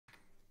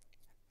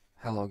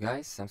Hello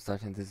guys, I'm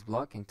starting this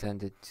blog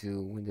intended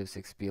to Windows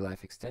XP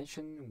Live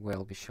extension where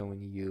I'll be showing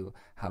you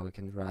how we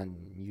can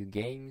run new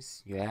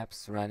games, new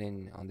apps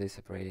running on this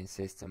operating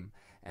system.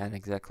 And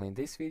exactly in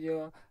this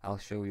video I'll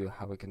show you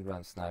how we can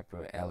run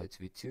Sniper Elite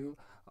V2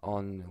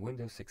 on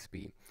Windows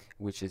XP,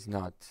 which is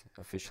not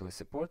officially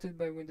supported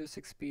by Windows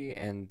XP,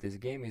 and this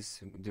game is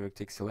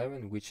DirectX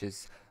 11, which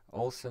is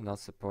also not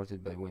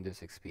supported by Windows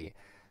XP.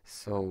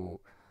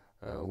 So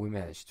we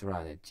managed to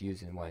run it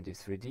using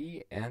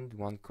WineD3D and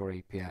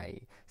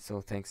One-Core-API. So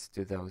thanks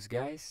to those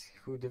guys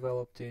who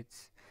developed it.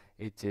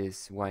 It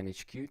is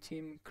WineHQ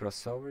team,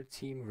 Crossover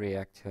team,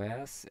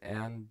 React.os,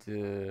 and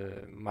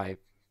my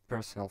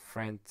personal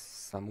friend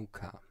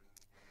Samuka.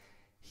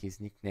 His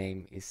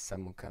nickname is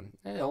Samuka.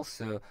 And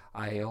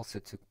I also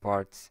took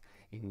part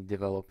in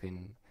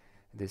developing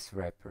these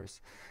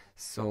wrappers.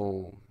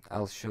 So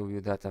I'll show you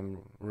that I'm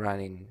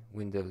running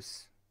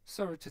Windows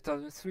Server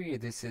 2003.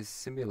 This is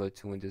similar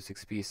to Windows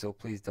XP, so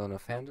please don't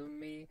offend on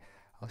me.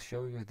 I'll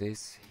show you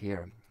this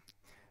here.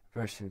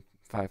 Version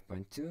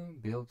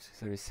 5.2, build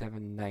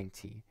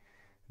 3790.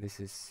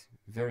 This is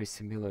very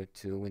similar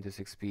to Windows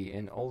XP,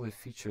 and all the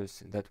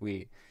features that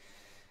we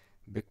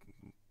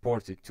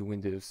ported to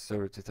Windows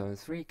Server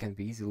 2003 can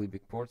be easily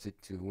ported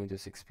to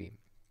Windows XP.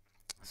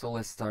 So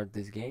let's start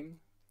this game.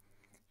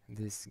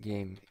 This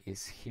game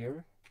is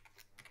here.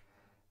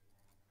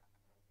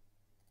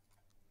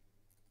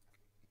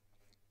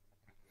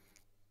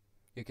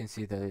 You can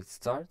see that it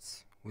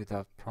starts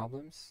without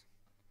problems.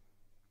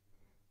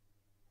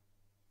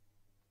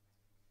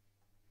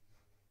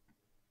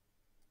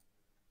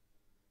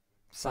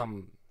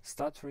 Some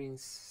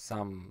stutterings,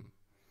 some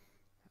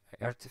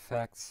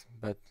artifacts,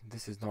 but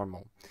this is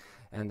normal.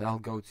 And I'll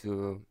go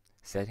to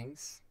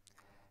settings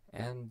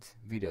and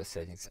video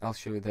settings. I'll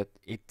show you that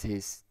it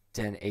is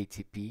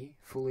 1080p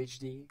Full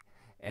HD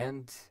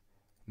and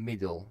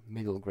middle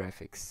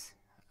graphics.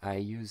 I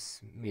use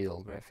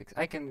middle graphics.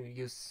 I can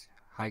use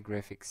high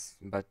graphics,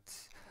 but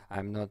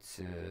I'm not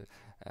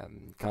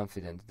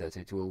confident that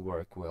it will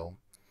work well,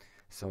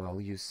 so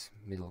I'll use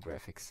middle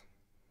graphics.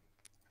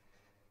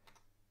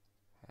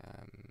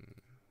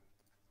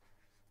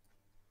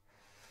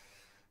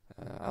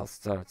 I'll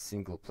start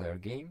single player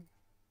game.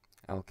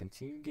 I'll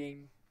continue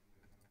game.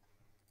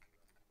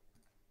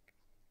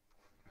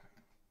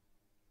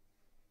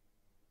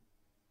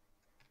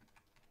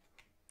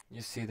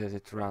 You see that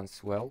it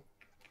runs well.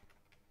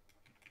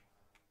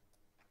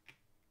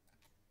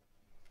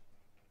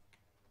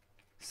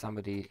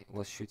 Somebody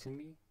was shooting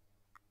me,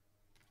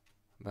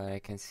 but I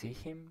can see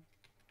him.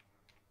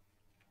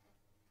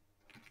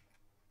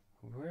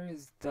 Where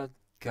is that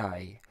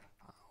guy?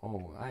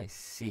 Oh, I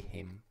see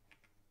him.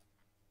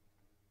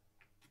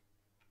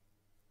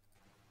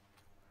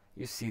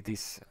 You see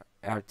these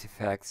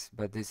artifacts,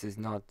 but this is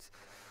not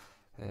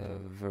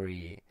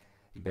very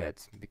bad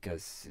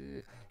because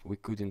we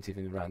couldn't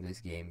even run this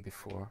game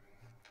before.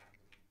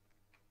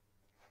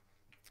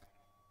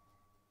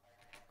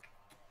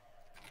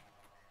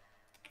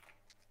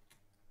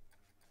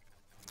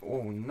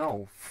 Oh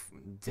no,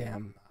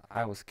 damn,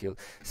 I was killed.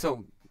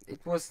 So it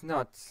was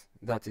not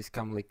that is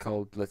commonly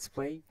called Let's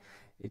Play.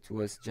 It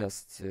was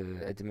just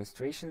a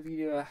demonstration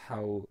video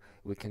how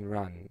we can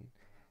run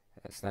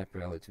Sniper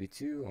Elite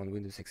V2 on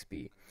Windows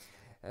XP.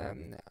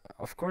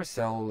 Of course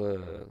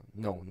no,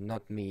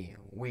 not me.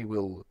 We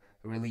will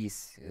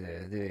release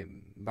the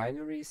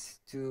binaries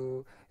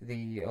to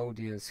the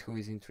audience who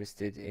is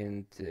interested,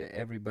 and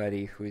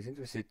everybody who is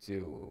interested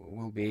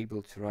will be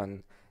able to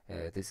run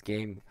this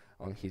game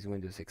on his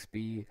Windows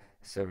XP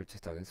Server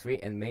 2003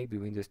 and maybe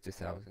Windows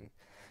 2000.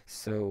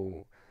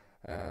 So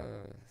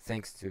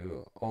thanks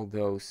to all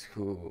those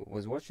who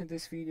was watching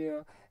this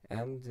video,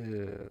 and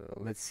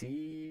let's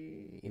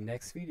see in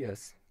next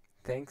videos.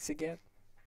 Thanks again.